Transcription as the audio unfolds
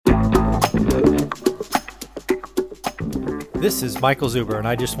This is Michael Zuber, and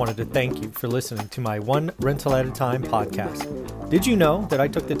I just wanted to thank you for listening to my One Rental at a Time podcast. Did you know that I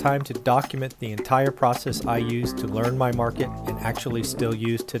took the time to document the entire process I used to learn my market and actually still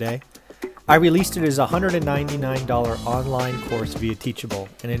use today? I released it as a $199 online course via Teachable,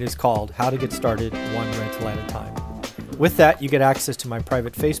 and it is called How to Get Started One Rental at a Time. With that, you get access to my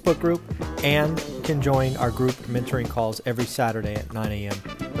private Facebook group and can join our group mentoring calls every Saturday at 9 a.m.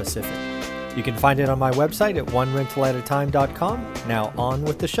 Pacific. You can find it on my website at onerentalatatime.com. Now on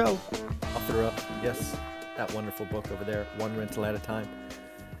with the show. Author up, yes, that wonderful book over there, One Rental at a Time.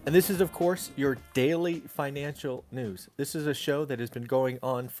 And this is, of course, your daily financial news. This is a show that has been going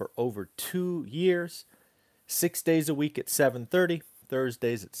on for over 2 years, 6 days a week at 7:30,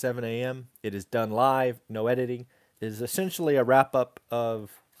 Thursdays at 7 a.m. It is done live, no editing. It is essentially a wrap-up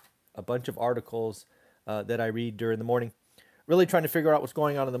of a bunch of articles that I read during the morning. Really trying to figure out what's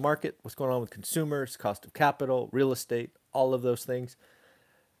going on in the market, what's going on with consumers, cost of capital, real estate, all of those things.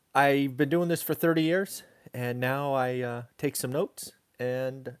 I've been doing this for 30 years, and now I take some notes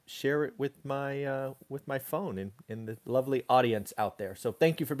and share it with my phone and the lovely audience out there. So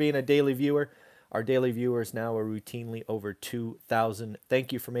thank you for being a daily viewer. Our daily viewers now are routinely over 2,000.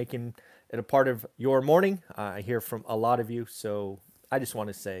 Thank you for making it a part of your morning. I hear from a lot of you, so I just want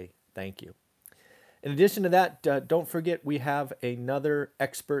to say thank you. In addition to that, don't forget we have another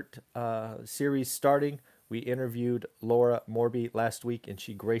expert series starting. We interviewed Laura Morby last week, and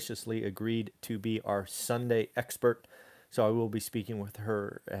she graciously agreed to be our Sunday expert. So I will be speaking with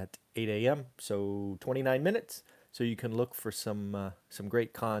her at 8 a.m., so 29 minutes. So you can look for some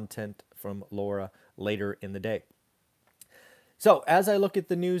great content from Laura later in the day. So as I look at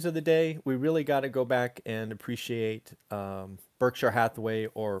the news of the day, we really got to go back and appreciate Berkshire Hathaway,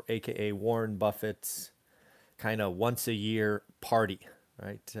 or AKA Warren Buffett's kind of once a year party,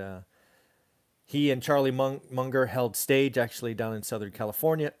 right? He and Charlie Munger held stage actually down in Southern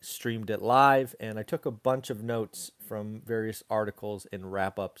California, streamed it live, and I took a bunch of notes from various articles and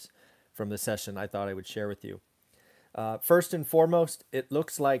wrap-ups from the session I thought I would share with you. First and foremost, it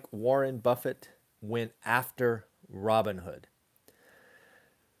looks like Warren Buffett went after Robinhood.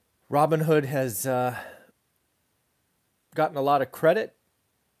 Robinhood has gotten a lot of credit,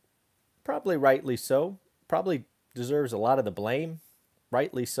 probably rightly so, probably deserves a lot of the blame,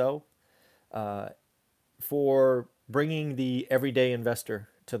 rightly so, for bringing the everyday investor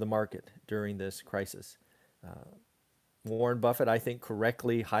to the market during this crisis. Warren Buffett, I think,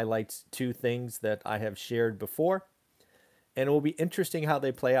 correctly highlights two things that I have shared before, and it will be interesting how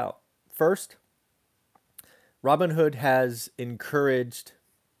they play out. First, Robinhood has encouraged,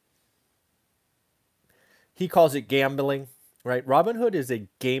 he calls it gambling, right? Robinhood is a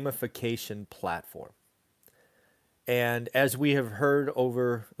gamification platform. And as we have heard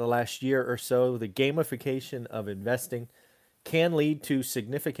over the last year or so, the gamification of investing can lead to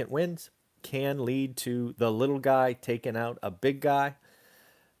significant wins, can lead to the little guy taking out a big guy,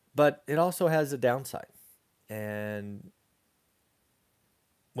 but it also has a downside. And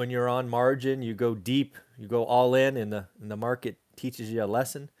when you're on margin, you go deep, you go all in, and the market teaches you a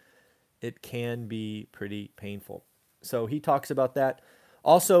lesson, it can be pretty painful. So he talks about that.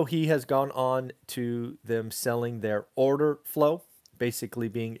 Also, he has gone on to them selling their order flow, basically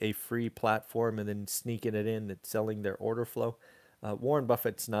being a free platform and then sneaking it in and selling their order flow. Warren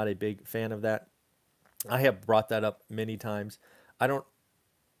Buffett's not a big fan of that. I have brought that up many times.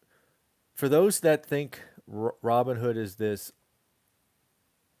 For those that think Robinhood is this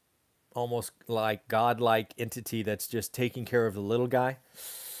almost like godlike entity that's just taking care of the little guy,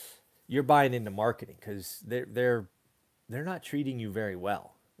 you're buying into marketing, because they're not treating you very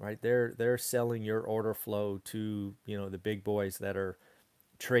well, right? They're selling your order flow to, the big boys that are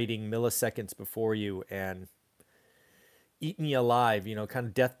trading milliseconds before you and eating you alive, kind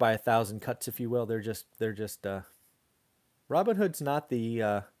of death by 1,000 cuts, if you will. They're just Robinhood's not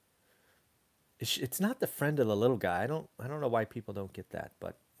the it's not the friend of the little guy. I don't know why people don't get that,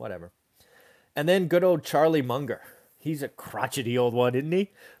 but whatever. And then good old Charlie Munger. He's a crotchety old one, isn't he?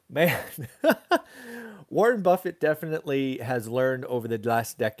 Man, Warren Buffett definitely has learned over the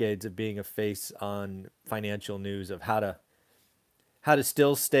last decades of being a face on financial news of how to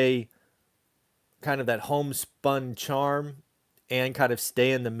still stay kind of that homespun charm and kind of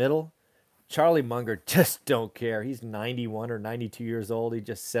stay in the middle. Charlie Munger just don't care. He's 91 or 92 years old. He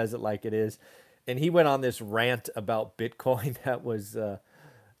just says it like it is. And he went on this rant about Bitcoin that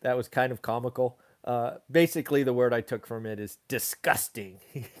was kind of comical. Basically, the word I took from it is disgusting.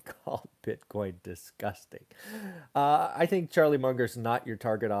 He called Bitcoin disgusting. I think Charlie Munger's not your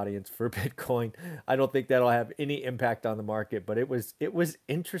target audience for Bitcoin. I don't think that'll have any impact on the market, but it was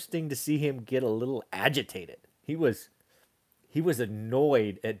interesting to see him get a little agitated. He was he was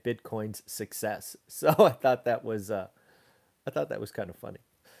annoyed at Bitcoin's success. So I thought that was kind of funny.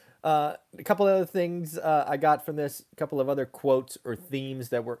 A couple of other things I got from this, a couple of other quotes or themes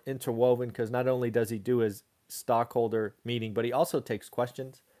that were interwoven, because not only does he do his stockholder meeting, but he also takes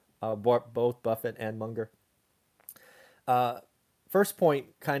questions, both Buffett and Munger. First point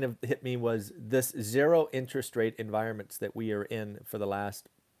kind of hit me was this zero interest rate environments that we are in for the last,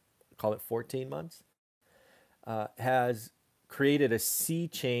 call it 14 months, has created a sea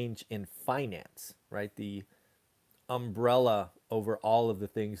change in finance, right? The umbrella over all of the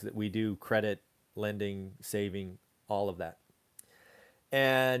things that we do, credit, lending, saving, all of that.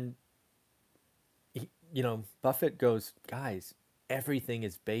 And, Buffett goes, guys, everything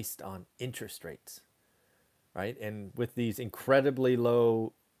is based on interest rates, right? And with these incredibly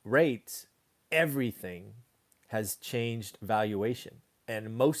low rates, everything has changed valuation.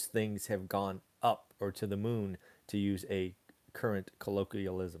 And most things have gone up or to the moon, to use a current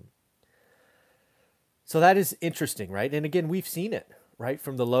colloquialism. So that is interesting, right? And again, we've seen it, right?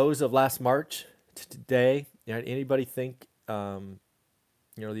 From the lows of last March to today. Anybody think,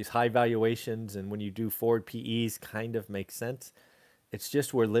 these high valuations and when you do forward PEs kind of make sense? It's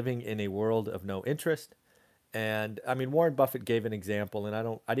just we're living in a world of no interest. And I mean, Warren Buffett gave an example,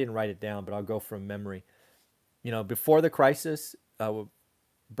 and I didn't write it down, but I'll go from memory. Before the crisis,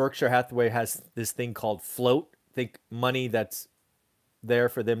 Berkshire Hathaway has this thing called float. Think money that's there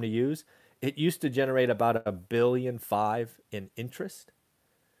for them to use. It used to generate about $1.5 billion in interest.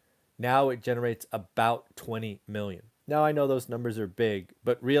 Now it generates about 20 million. Now I know those numbers are big,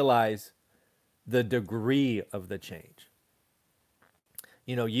 but realize the degree of the change.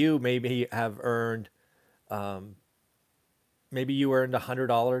 You maybe have earned, maybe you earned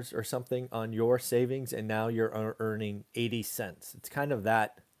 $100 or something on your savings, and now you're earning 80 cents. It's kind of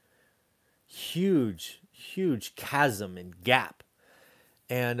that huge chasm and gap.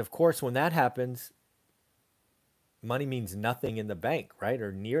 And of course, when that happens, money means nothing in the bank, right?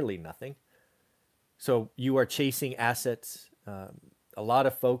 Or nearly nothing. So you are chasing assets. A lot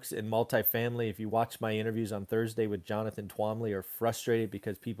of folks in multifamily, if you watch my interviews on Thursday with Jonathan Twomley, are frustrated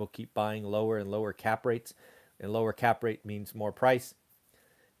because people keep buying lower and lower cap rates. And lower cap rate means more price.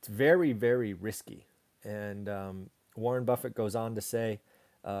 It's very, very risky. And Warren Buffett goes on to say,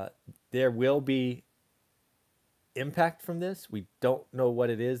 there will be impact from this. We don't know what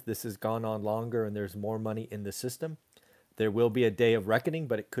it is. This has gone on longer and there's more money in the system. There will be a day of reckoning,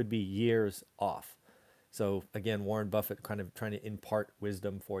 but it could be years off. So again, Warren Buffett kind of trying to impart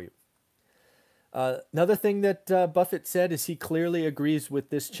wisdom for you. Another thing that Buffett said is he clearly agrees with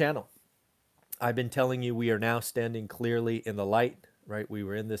this channel. I've been telling you we are now standing clearly in the light, right? We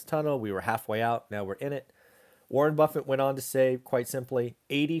were in this tunnel. We were halfway out. Now we're in it. Warren Buffett went on to say, quite simply,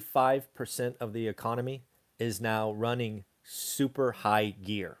 85% of the economy is now running super high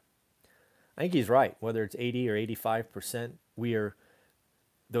gear. I think he's right. Whether it's 80 or 85%, we are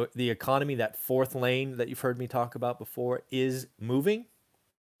the economy, that fourth lane that you've heard me talk about before, is moving.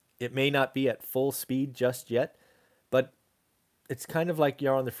 It may not be at full speed just yet, but it's kind of like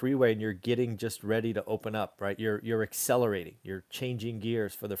you're on the freeway and you're getting just ready to open up, right? You're accelerating. You're changing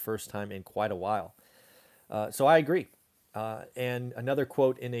gears for the first time in quite a while. So I agree. And another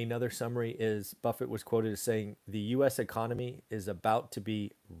quote in another summary is Buffett was quoted as saying, the U.S. economy is about to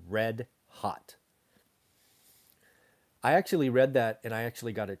be red hot. I actually read that and I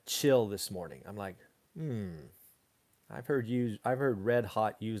actually got a chill this morning. I'm like, I've heard red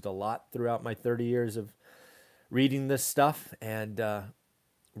hot used a lot throughout my 30 years of reading this stuff. And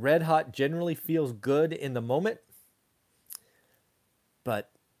red hot generally feels good in the moment, but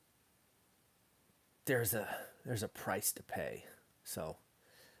there's a price to pay. So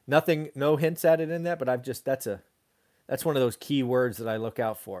no hints at it in that, but that's one of those key words that I look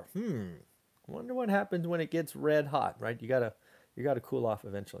out for. I wonder what happens when it gets red hot, right? You gotta cool off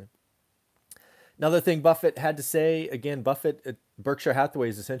eventually. Another thing Buffett had to say, again, Berkshire Hathaway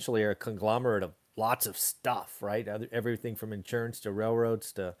is essentially a conglomerate of lots of stuff, right? Everything from insurance to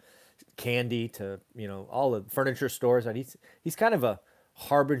railroads to candy to, all the furniture stores. And he's kind of a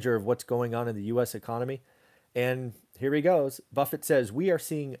harbinger of what's going on in the U.S. economy. And here he goes. Buffett says, we are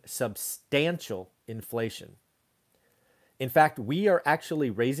seeing substantial inflation. In fact, we are actually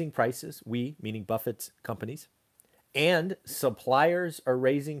raising prices, we, meaning Buffett's companies, and suppliers are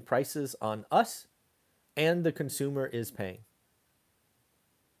raising prices on us, and the consumer is paying.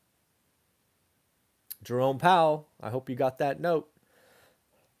 Jerome Powell, I hope you got that note.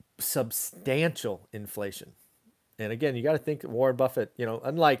 Substantial inflation. And again, you got to think Warren Buffett,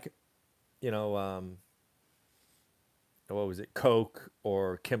 unlike, what was it, Coke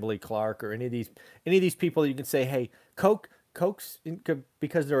or Kimberly Clark or any of these people, you can say, hey, Coke Coke's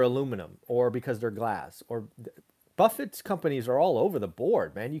because they're aluminum or because they're glass, or Buffett's companies are all over the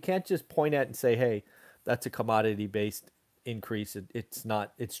board, man. You can't just point at and say, hey, that's a commodity based increase. It's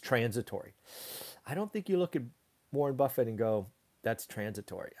not, it's transitory. I don't think you look at Warren Buffett and go, that's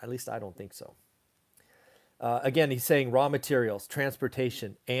transitory. At least I don't think so. Again, he's saying raw materials,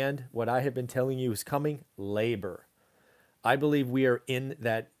 transportation, and what I have been telling you is coming, labor. I believe we are in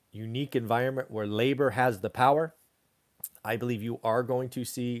that unique environment where labor has the power. I believe you are going to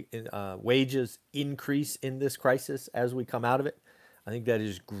see wages increase in this crisis as we come out of it. I think that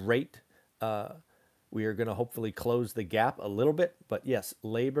is great. We are going to hopefully close the gap a little bit. But yes,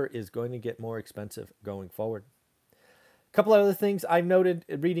 labor is going to get more expensive going forward. A couple of other things I've noted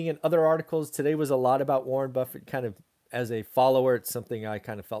reading in other articles. Today was a lot about Warren Buffett, kind of as a follower. It's something I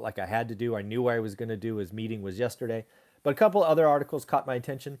kind of felt like I had to do. I knew what I was going to do. His meeting was yesterday. But a couple of other articles caught my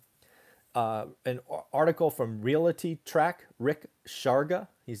attention. An article from Realty Track, Rick Sharga,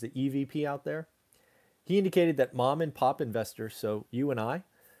 he's the EVP out there. He indicated that mom and pop investors, so you and I,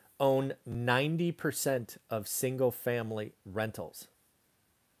 own 90% of single family rentals.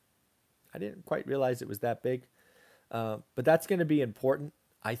 I didn't quite realize it was that big. But that's going to be important.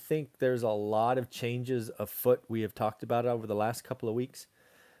 I think there's a lot of changes afoot we have talked about over the last couple of weeks.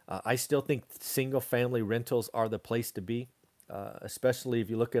 I still think single family rentals are the place to be, especially if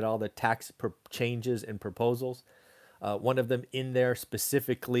you look at all the tax changes and proposals. One of them in there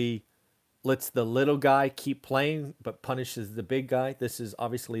specifically lets the little guy keep playing but punishes the big guy. This is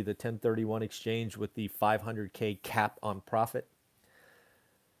obviously the 1031 exchange with the 500K cap on profit.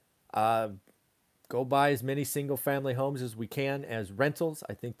 Go buy as many single family homes as we can as rentals.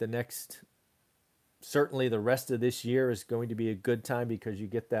 I think certainly the rest of this year is going to be a good time because you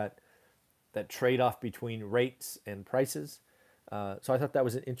get that trade-off between rates and prices. So I thought that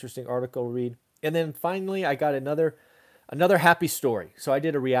was an interesting article to read. And then finally, I got another happy story. So I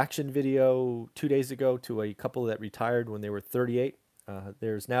did a reaction video 2 days ago to a couple that retired when they were 38.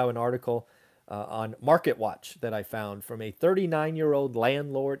 There's now an article on Market Watch that I found from a 39-year-old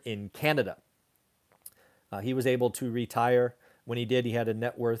landlord in Canada. He was able to retire. When he did, he had a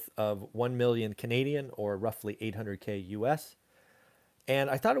net worth of 1 million Canadian, or roughly 800K US. And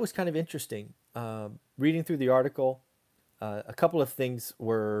I thought it was kind of interesting. Reading through the article, a couple of things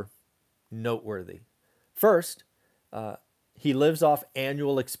were noteworthy. First, he lives off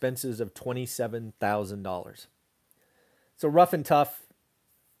annual expenses of $27,000. So rough and tough,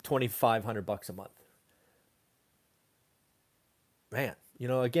 $2,500 a month. Man,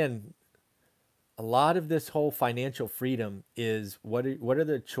 again, a lot of this whole financial freedom is what are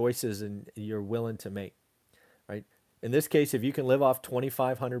the choices you're willing to make, right? In this case, if you can live off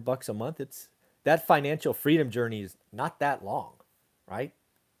 $2,500 a month, that financial freedom journey is not that long, right?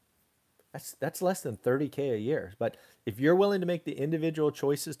 That's less than 30K a year. But if you're willing to make the individual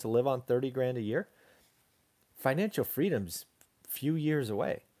choices to live on 30 grand a year, financial freedom's a few years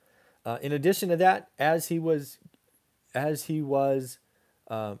away. In addition to that, as he was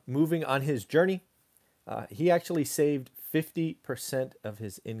moving on his journey, he actually saved 50% of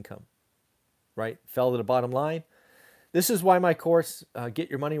his income, right? Fell to the bottom line. This is why my course, Get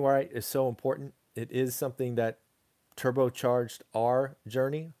Your Money Right, is so important. It is something that turbocharged our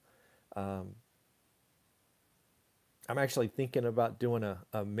journey. I'm actually thinking about doing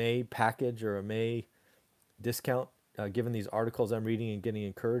a May package or a May discount, given these articles I'm reading and getting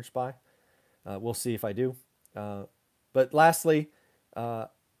encouraged by. We'll see if I do. But lastly,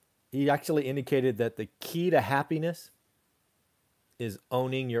 he actually indicated that the key to happiness is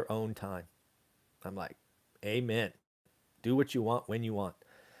owning your own time. I'm like, amen. Do what you want when you want.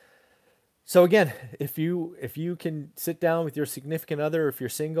 So again, if you can sit down with your significant other, if you're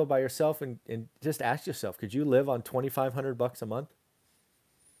single by yourself, and just ask yourself, could you live on $2,500 a month?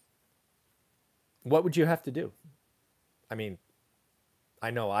 What would you have to do? I mean,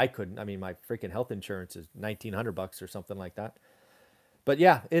 I know I couldn't. I mean, my freaking health insurance is $1,900 or something like that. But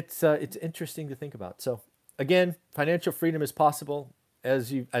yeah, it's interesting to think about. So again, financial freedom is possible.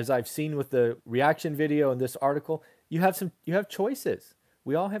 As I've seen with the reaction video and this article, you have choices.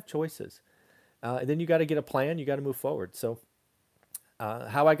 We all have choices. And then you got to get a plan. You got to move forward. So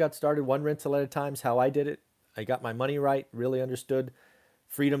how I got started, one rental at a time, is how I did it. I got my money right, really understood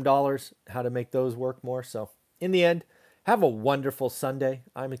freedom dollars, how to make those work more. So in the end, have a wonderful Sunday.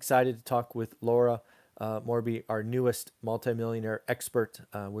 I'm excited to talk with Laura Morby, our newest multimillionaire expert.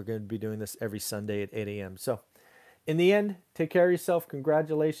 We're going to be doing this every Sunday at 8 a.m. So in the end, take care of yourself.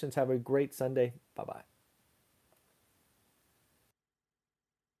 Congratulations. Have a great Sunday. Bye-bye.